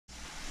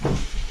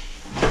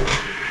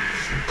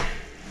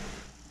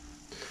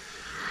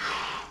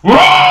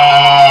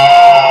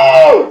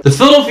The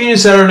Philadelphia Union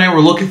Saturday night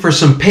were looking for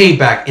some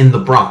payback in the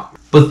Bronx,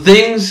 but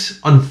things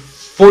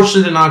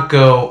unfortunately did not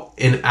go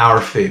in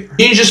our favor.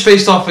 Union just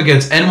faced off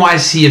against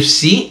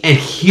NYCFC, and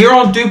here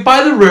on DOOP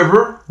By The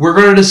River, we're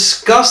going to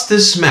discuss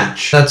this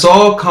match. That's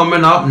all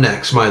coming up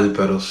next, my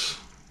Luperos.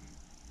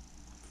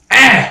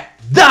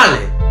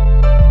 Dale!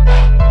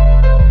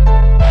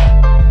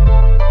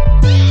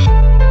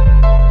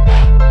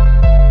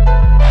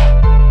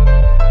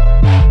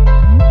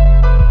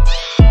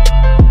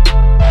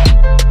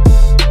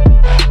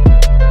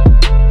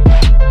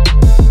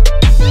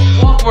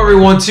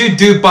 Everyone to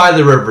DOOP By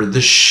The River,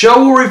 the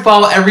show where we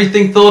follow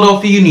everything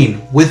Philadelphia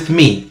Union with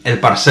me, El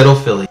Parcero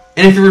Philly.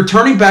 And if you're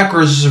returning back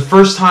or this is your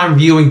first time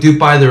viewing DOOP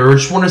By The River, I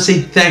just want to say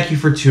thank you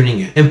for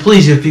tuning in. And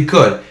please, if you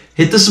could,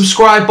 hit the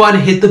subscribe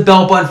button, hit the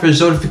bell button for those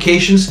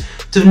notifications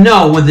to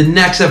know when the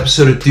next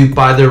episode of DOOP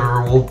By The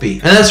River will be.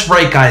 And that's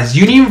right, guys,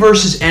 Union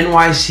versus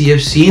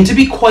NYCFC. And to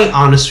be quite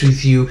honest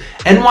with you,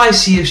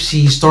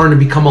 NYCFC is starting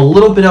to become a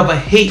little bit of a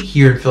hate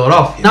here in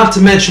Philadelphia. Not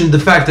to mention the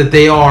fact that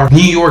they are New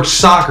York's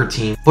soccer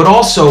team, but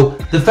also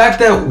the fact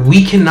that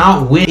we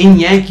cannot win in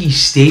Yankee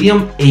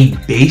Stadium, a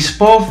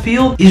baseball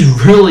field,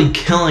 is really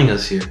killing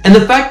us here. And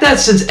the fact that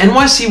since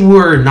NYC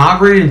were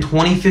inaugurated in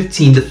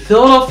 2015, the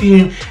Philadelphia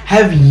Union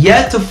have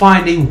yet to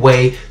find a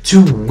way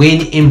to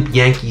win in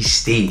Yankee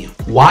Stadium.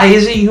 Why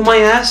is it, you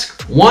might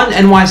ask? One,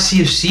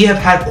 NYCFC have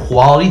had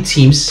quality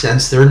teams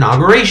since their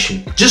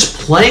inauguration. Just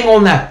playing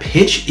on that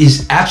pitch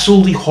is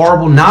absolutely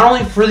horrible, not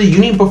only for the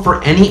Union, but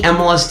for any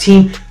MLS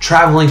team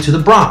traveling to the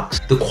Bronx.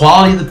 The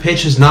quality of the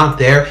pitch is not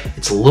there.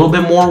 It's a little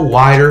bit more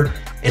wider,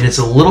 and it's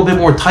a little bit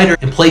more tighter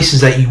in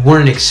places that you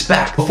wouldn't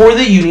expect. For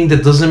the Union,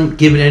 that doesn't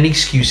give it any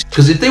excuse,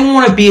 because if they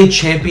want to be a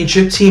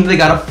championship team, they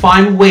got to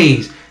find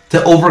ways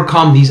to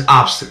overcome these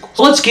obstacles.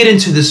 So let's get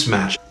into this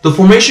match. The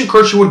formation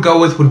Kirchner would go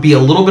with would be a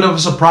little bit of a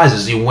surprise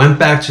as he went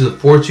back to the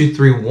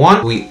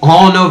 4-2-3-1 we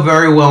all know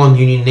very well in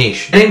Union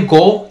Nation. And in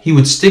goal, he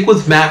would stick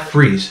with Matt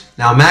Freese.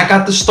 Now, Matt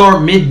got the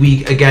start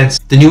midweek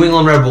against the New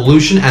England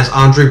Revolution as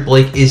Andre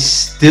Blake is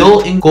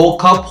still in Gold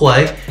Cup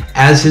play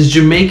as his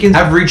Jamaicans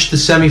have reached the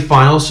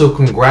semifinals, so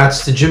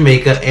congrats to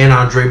Jamaica and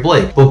Andre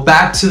Blake. But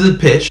back to the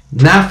pitch,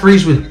 Matt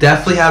Freese would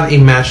definitely have a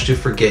match to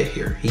forget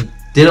here. He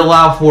did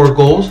allow 4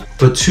 goals,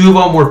 but 2 of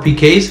them were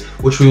PKs,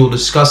 which we will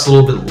discuss a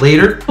little bit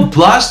later. The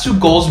last 2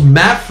 goals,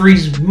 Matt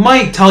Freese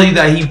might tell you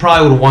that he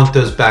probably would want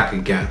those back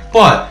again.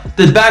 But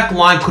the back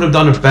line could have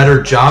done a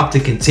better job to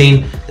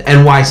contain the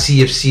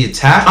NYCFC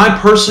attack. I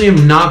personally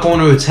am not going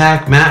to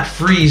attack Matt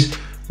Freese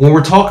when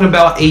we're talking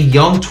about a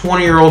young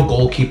 20-year-old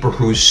goalkeeper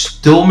who's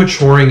still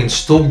maturing and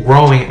still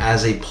growing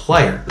as a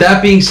player.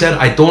 That being said,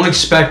 I don't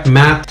expect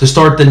Matt to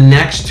start the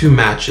next 2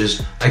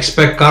 matches. I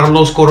expect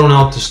Carlos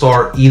Coronel to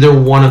start either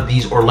one of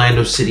these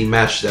Orlando City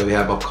matches that we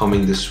have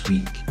upcoming this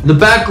week. In the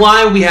back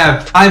line, we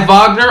have Kai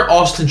Wagner,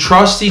 Austin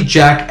Trusty,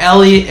 Jack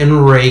Elliott,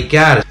 and Ray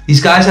Gaddis.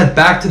 These guys had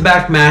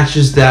back-to-back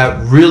matches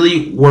that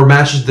really were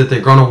matches that they're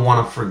going to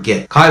want to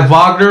forget. Kai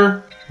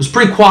Wagner was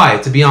pretty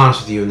quiet, to be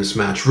honest with you, in this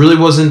match. Really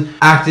wasn't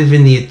active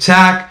in the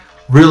attack.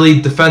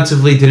 Really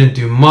defensively didn't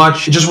do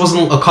much. It just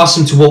wasn't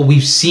accustomed to what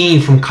we've seen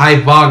from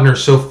Kai Wagner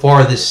so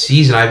far this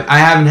season. I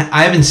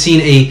haven't seen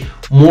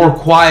a more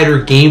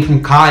quieter game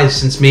from Kai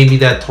since maybe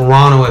that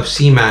Toronto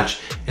FC match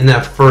in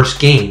that first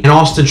game. And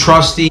Austin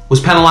Trusty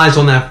was penalized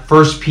on that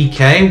first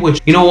PK,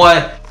 which, you know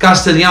what,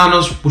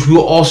 Castellanos, which we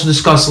will also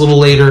discuss a little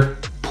later,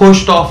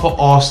 pushed off of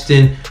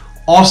Austin.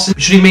 Austin,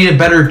 should he made a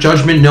better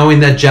judgment knowing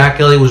that Jack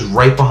Elliott was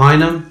right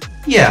behind him?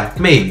 Yeah,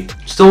 maybe.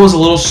 Still was a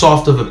little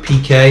soft of a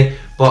PK,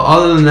 but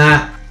other than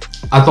that,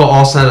 I thought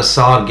Austin had a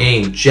solid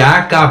game.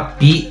 Jack got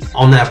beat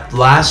on that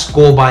last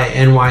goal by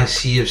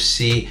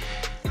NYCFC,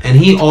 and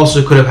he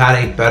also could have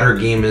had a better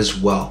game as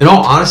well. In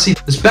all honesty,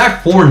 this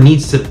back 4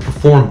 needs to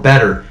perform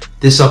better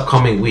this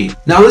upcoming week.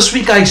 Now this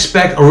week I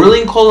expect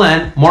Aurelien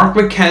Collen, Mark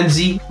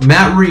McKenzie,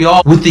 Matt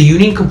Rial, with the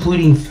Union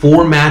completing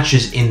 4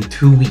 matches in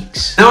 2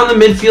 weeks. Now in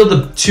the midfield,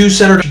 the 2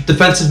 center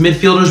defensive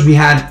midfielders, we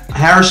had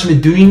Harris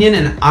Medunian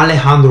and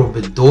Alejandro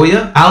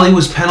Bedoya. Ali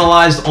was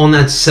penalized on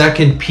that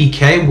second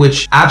PK,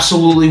 which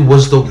absolutely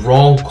was the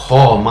wrong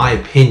call in my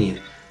opinion.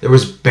 There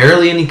was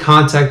barely any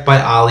contact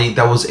by Ali.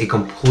 That was a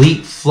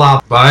complete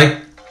flop by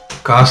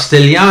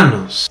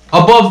Castellanos.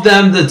 Above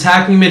them, the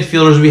attacking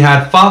midfielders, we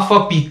had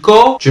Fafa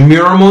Pico,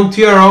 Jamiro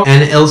Montiero,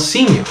 and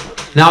Elsinho.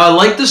 Now, I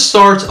like the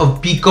starts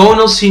of Pico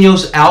and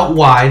Elsinho's out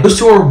wide. Those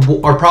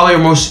 2 are probably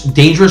our most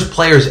dangerous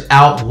players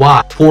out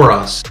wide for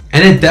us.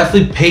 And it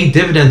definitely paid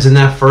dividends in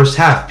that first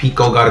half.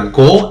 Pico got a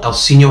goal,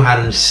 Elsinho had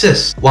an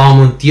assist. While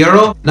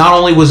Montiero not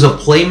only was a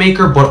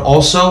playmaker, but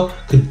also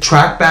could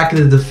track back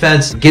into the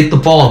defense, get the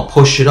ball and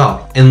push it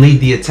up and lead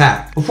the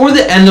attack. Before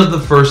the end of the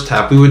first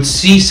half, we would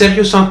see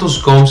Sergio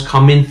Santos Gomes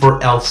come in for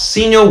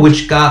Elsinho,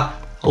 which got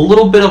a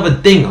little bit of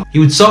a ding-up. He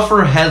would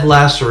suffer a head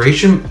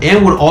laceration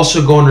and would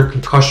also go under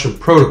concussion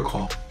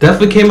protocol.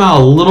 Definitely came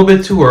out a little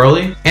bit too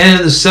early. And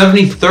in the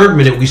 73rd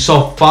minute, we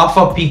saw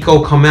Fafa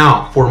Pico come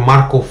out for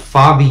Marco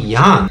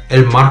Fabian.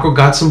 And Marco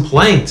got some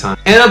playing time.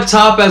 And up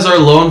top as our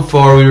lone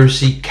forward, we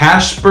see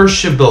Kasper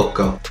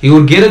Shibilko. He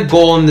would get a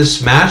goal in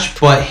this match,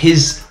 but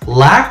his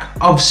lack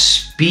of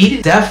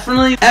speed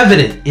definitely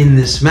evident in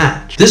this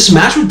match. This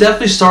match would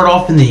definitely start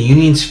off in the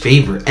Union's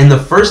favor, and the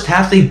first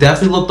half they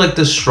definitely looked like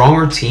the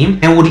stronger team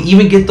and would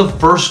even get the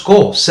first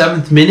goal.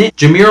 7th minute,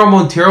 Jamiro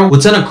Montero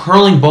would send a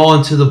curling ball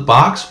into the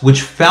box,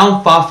 which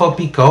found Fafa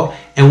Picault,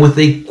 and with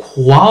a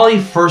quality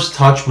first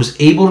touch was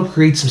able to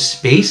create some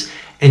space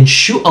and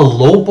shoot a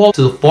low ball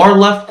to the far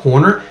left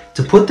corner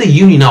to put the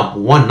Union up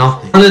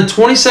 1-0. In the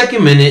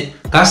 22nd minute,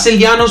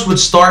 Castellanos would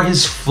start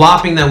his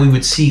flopping that we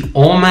would see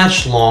all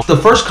match long. The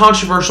first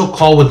controversial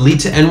call would lead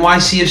to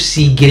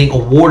NYCFC getting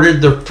awarded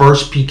their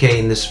first PK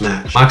in this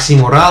match. Maxi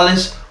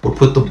Morales would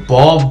put the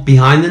ball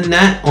behind the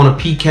net on a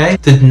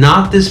PK to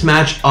knock this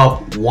match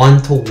up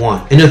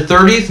 1-1. In the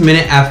 30th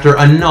minute, after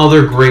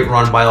another great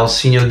run by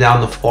Elsinho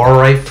down the far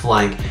right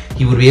flank,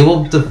 he would be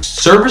able to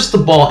service the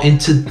ball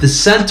into the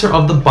center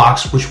of the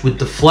box, which would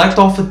deflect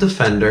off a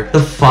defender, to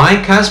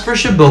find Kasper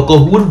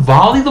Shabilko, who would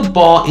volley the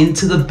ball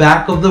into the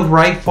back of the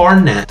right far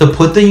net to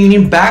put the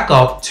Union back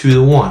up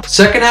 2-1.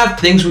 Second half,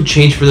 things would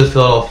change for the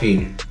Philadelphia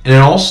Union, and it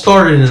all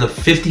started in the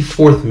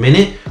 54th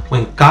minute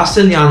when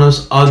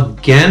Castellanos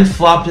again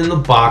flopped in the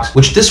box,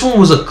 which this one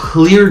was a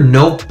clear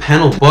no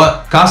penalty,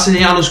 but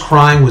Castellanos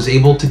crying was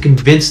able to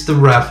convince the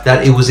ref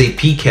that it was a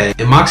PK,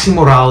 and Maxi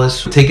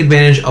Morales would take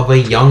advantage of a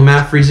young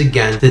Matt Freese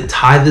again to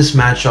tie this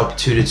match up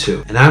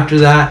 2-2. And after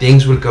that,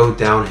 things would go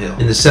downhill.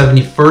 In the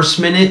 71st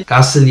minute,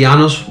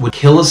 Castellanos would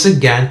kill us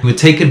again. He would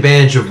take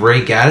advantage of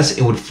Ray Gaddis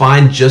and would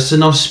find just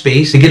enough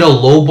space to get a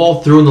low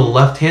ball through on the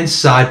left-hand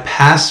side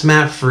past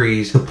Matt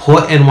Freese to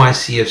put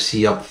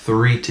NYCFC up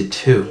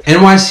 3-2.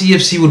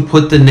 NYCFC would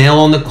put the nail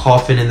on the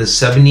coffin in the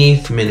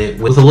 78th minute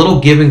with a little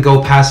give and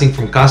go passing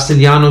from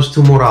Castellanos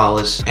to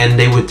Morales, and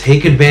they would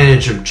take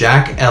advantage of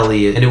Jack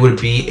Elliott, and it would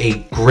be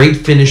a great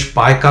finish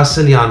by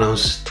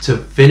Castellanos to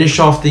finish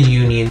off the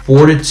Union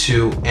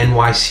 4-2,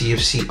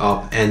 NYCFC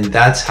up, and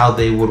that's how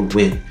they would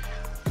win.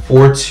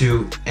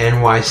 4-2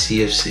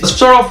 NYCFC. Let's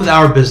start off with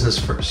our business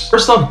first.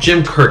 First up,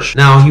 Jim Kirch.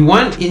 Now, he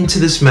went into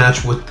this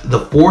match with the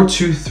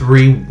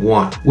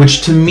 4-2-3-1,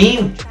 which to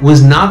me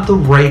was not the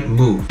right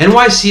move.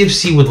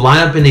 NYCFC would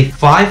line up in a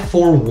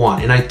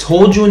 5-4-1, and I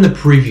told you in the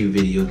preview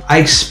video, I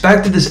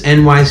expected this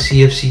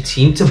NYCFC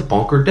team to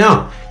bunker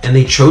down, and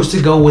they chose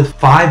to go with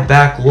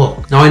 5-back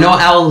look. Now, I know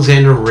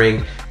Alexander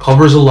Ring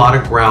covers a lot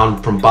of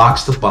ground from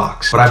box to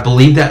box, but I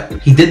believe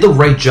that he did the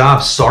right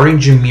job starting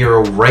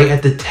Jamiro right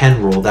at the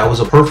 10 role. That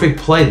was a perfect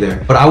play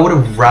there, but I would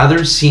have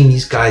rather seen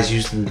these guys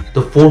use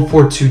the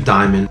 4-4-2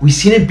 diamond. We've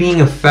seen it being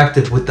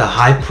effective with the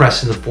high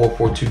press in the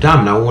 4-4-2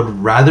 diamond. I would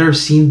rather have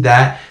seen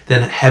that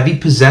than heavy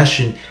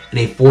possession in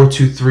a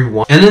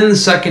 4-2-3-1. And then in the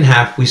second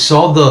half, we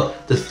saw the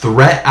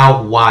threat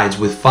out wides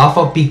with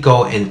Fafa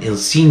Picault and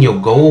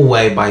Elsinho go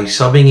away by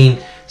subbing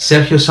in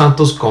Sergio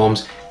Santos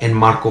Gomes and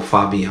Marco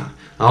Fabian.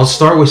 I'll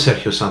start with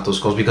Sergio Santos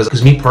Gomes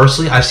because me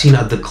personally, I've seen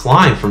a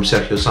decline from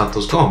Sergio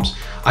Santos Gomes.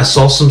 I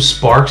saw some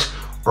sparks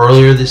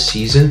earlier this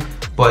season,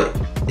 but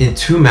in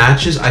 2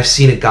 matches, I've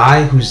seen a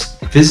guy who's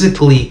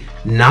physically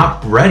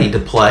not ready to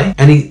play,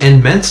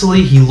 and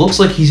mentally he looks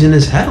like he's in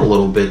his head a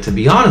little bit, to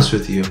be honest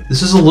with you.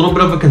 This is a little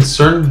bit of a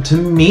concern to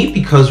me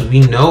because we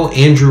know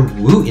Andrew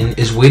Wooten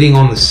is waiting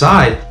on the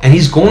side and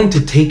he's going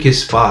to take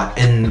his spot,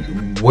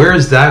 and where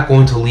is that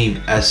going to leave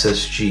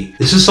SSG?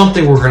 This is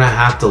something we're going to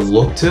have to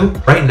look to.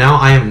 Right now,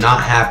 I am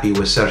not happy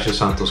with Sergio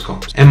Santos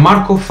Gomes. And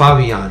Marco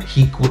Fabian,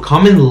 he would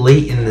come in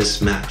late in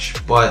this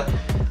match, but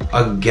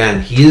again,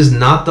 he is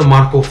not the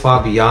Marco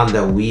Fabian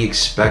that we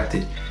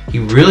expected. He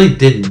really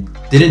didn't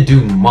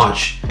do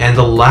much, and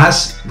the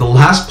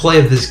last play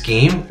of this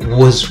game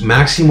was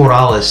Maxi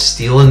Morales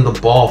stealing the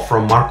ball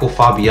from Marco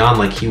Fabian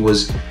like he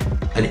was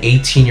an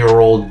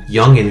 18-year-old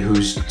youngin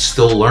who's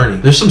still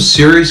learning. There's some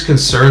serious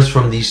concerns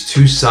from these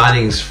 2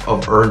 signings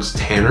of Ernst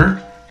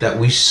Tanner that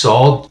we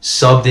saw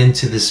subbed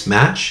into this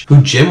match,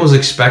 who Jim was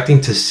expecting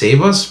to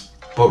save us,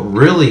 but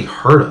really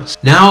hurt us.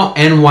 Now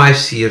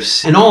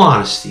NYCFC. In all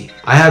honesty,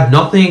 I have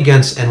nothing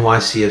against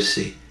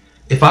NYCFC.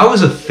 If I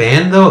was a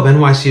fan, though, of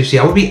NYCFC,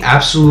 I would be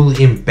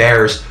absolutely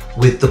embarrassed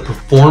with the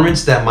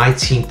performance that my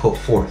team put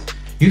forth.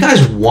 You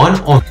guys won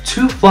on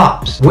 2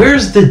 flops.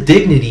 Where's the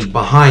dignity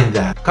behind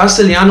that?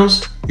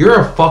 Castellanos,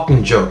 you're a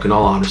fucking joke, in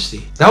all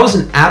honesty. That was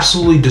an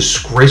absolutely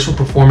disgraceful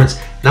performance,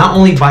 not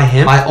only by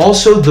him, by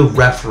also the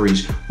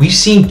referees. We've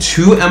seen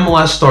 2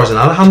 MLS stars,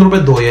 Alejandro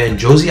Bedoya and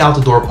Josie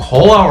Altidore,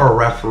 call out our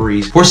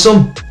referees for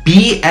some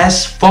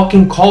BS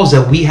fucking calls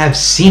that we have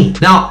seen.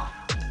 Now,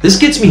 this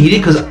gets me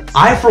heated because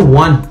I, for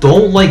one,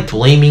 don't like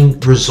blaming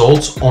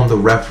results on the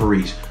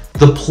referees.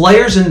 The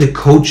players and the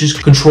coaches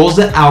controls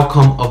the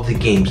outcome of the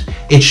games.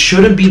 It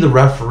shouldn't be the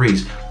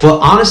referees. But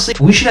honestly,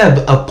 we should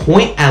have a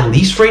point at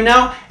least right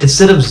now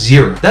instead of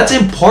 0. That's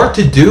in part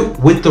to do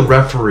with the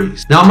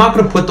referees. Now, I'm not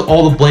going to put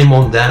all the blame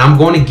on them. I'm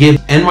going to give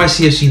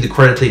NYCFC the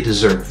credit they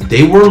deserve.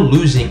 They were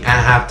losing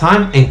at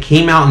halftime and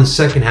came out in the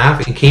second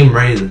half and came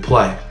ready to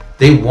play.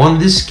 They won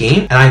this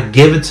game, and I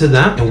give it to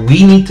them, and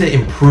we need to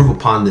improve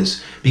upon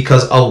this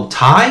because a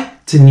tie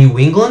to New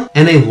England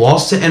and a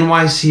loss to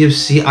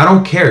NYCFC, I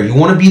don't care. You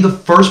want to be the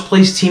first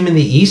place team in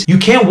the East? You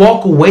can't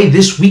walk away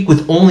this week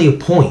with only a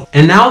point.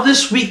 And now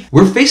this week,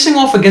 we're facing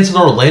off against an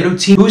Orlando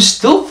team who's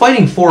still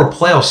fighting for a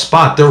playoff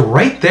spot. They're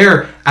right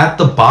there at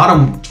the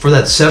bottom for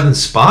that 7th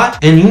spot.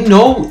 And you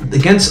know,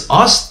 against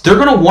us, they're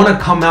going to want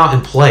to come out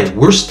and play.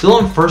 We're still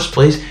in first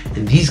place,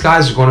 and these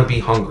guys are going to be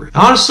hungry.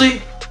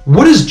 Honestly,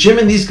 what is Jim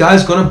and these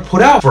guys going to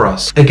put out for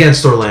us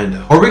against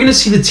Orlando? Are we going to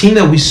see the team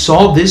that we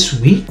saw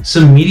this week?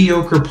 Some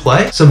mediocre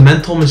play, some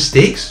mental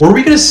mistakes? Or are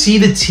we going to see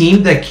the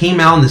team that came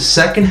out in the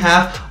second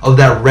half of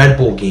that Red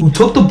Bull game, who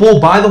took the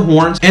bull by the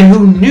horns and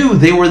who knew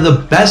they were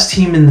the best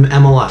team in the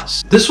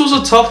MLS? This was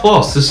a tough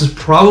loss. This is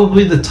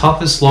probably the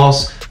toughest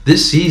loss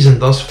this season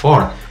thus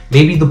far.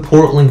 Maybe the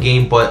Portland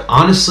game, but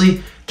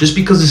honestly, just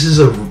because this is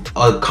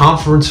a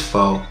conference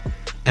foe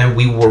and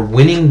we were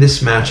winning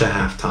this match at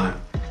halftime,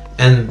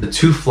 and the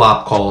 2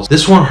 flop calls,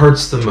 this one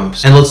hurts the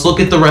most. And let's look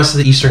at the rest of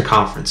the Eastern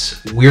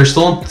Conference. We are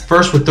still in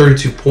first with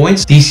 32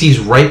 points. DC's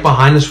right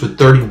behind us with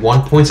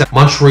 31 points.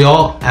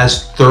 Montreal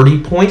has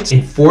 30 points.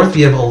 In 4th,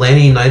 we have Atlanta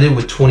United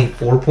with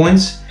 24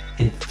 points.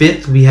 In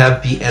 5th, we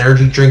have the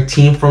energy drink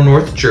team from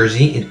North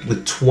Jersey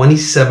with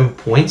 27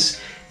 points.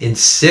 In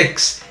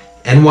 6th,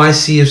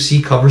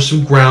 NYCFC covers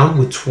some ground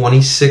with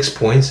 26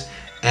 points.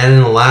 And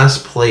in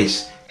last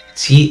place,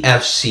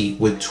 TFC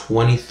with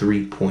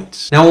 23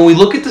 points. Now, when we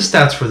look at the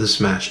stats for this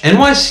match,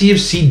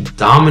 NYCFC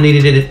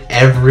dominated it in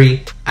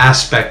every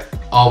aspect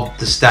of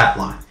the stat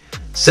line.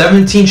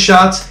 17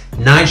 shots,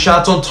 9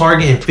 shots on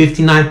target, and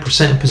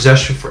 59% in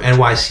possession for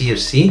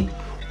NYCFC,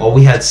 while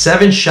we had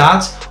 7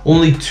 shots,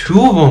 only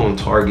 2 of them on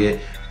target,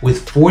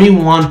 with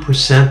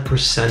 41%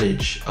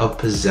 percentage of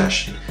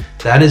possession.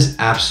 That is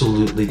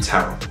absolutely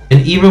terrible.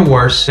 And even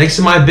worse, thanks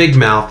to my big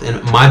mouth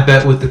and my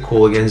bet with the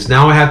Cooligans,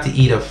 now I have to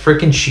eat a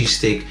freaking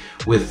cheesesteak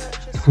with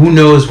who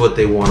knows what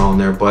they want on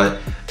there. But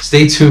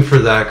stay tuned for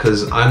that,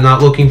 because I'm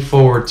not looking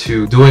forward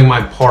to doing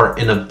my part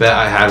in a bet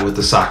I had with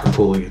the Soccer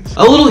Cooligans.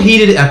 A little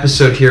heated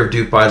episode here of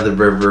DOOP By The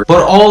River,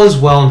 but all is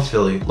well in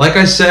Philly. Like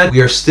I said,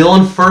 we are still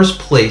in first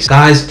place.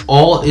 Guys,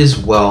 all is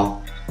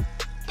well.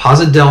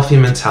 Posidelphia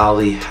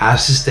mentality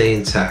has to stay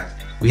intact.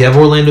 We have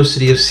Orlando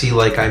City FC,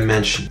 like I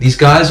mentioned. These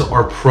guys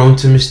are prone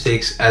to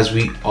mistakes, as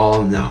we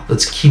all know.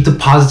 Let's keep the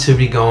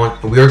positivity going,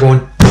 and we are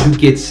going to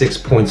get 6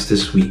 points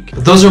this week.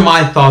 But those are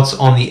my thoughts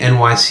on the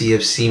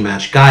NYCFC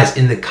match. Guys,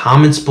 in the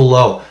comments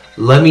below,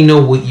 let me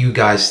know what you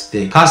guys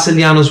think.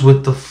 Castellanos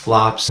with the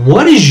flops.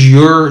 What is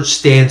your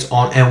stance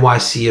on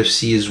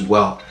NYCFC as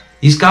well?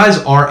 These guys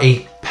are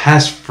a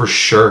pest for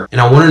sure, and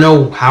I want to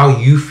know how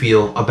you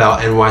feel about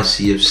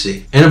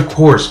NYCFC. And of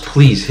course,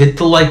 please hit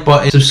the like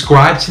button,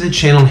 subscribe to the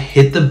channel, and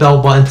hit the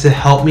bell button to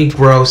help me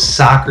grow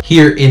soccer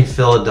here in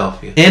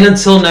Philadelphia. And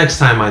until next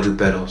time, my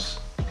Dooperos,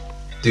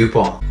 Doop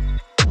on.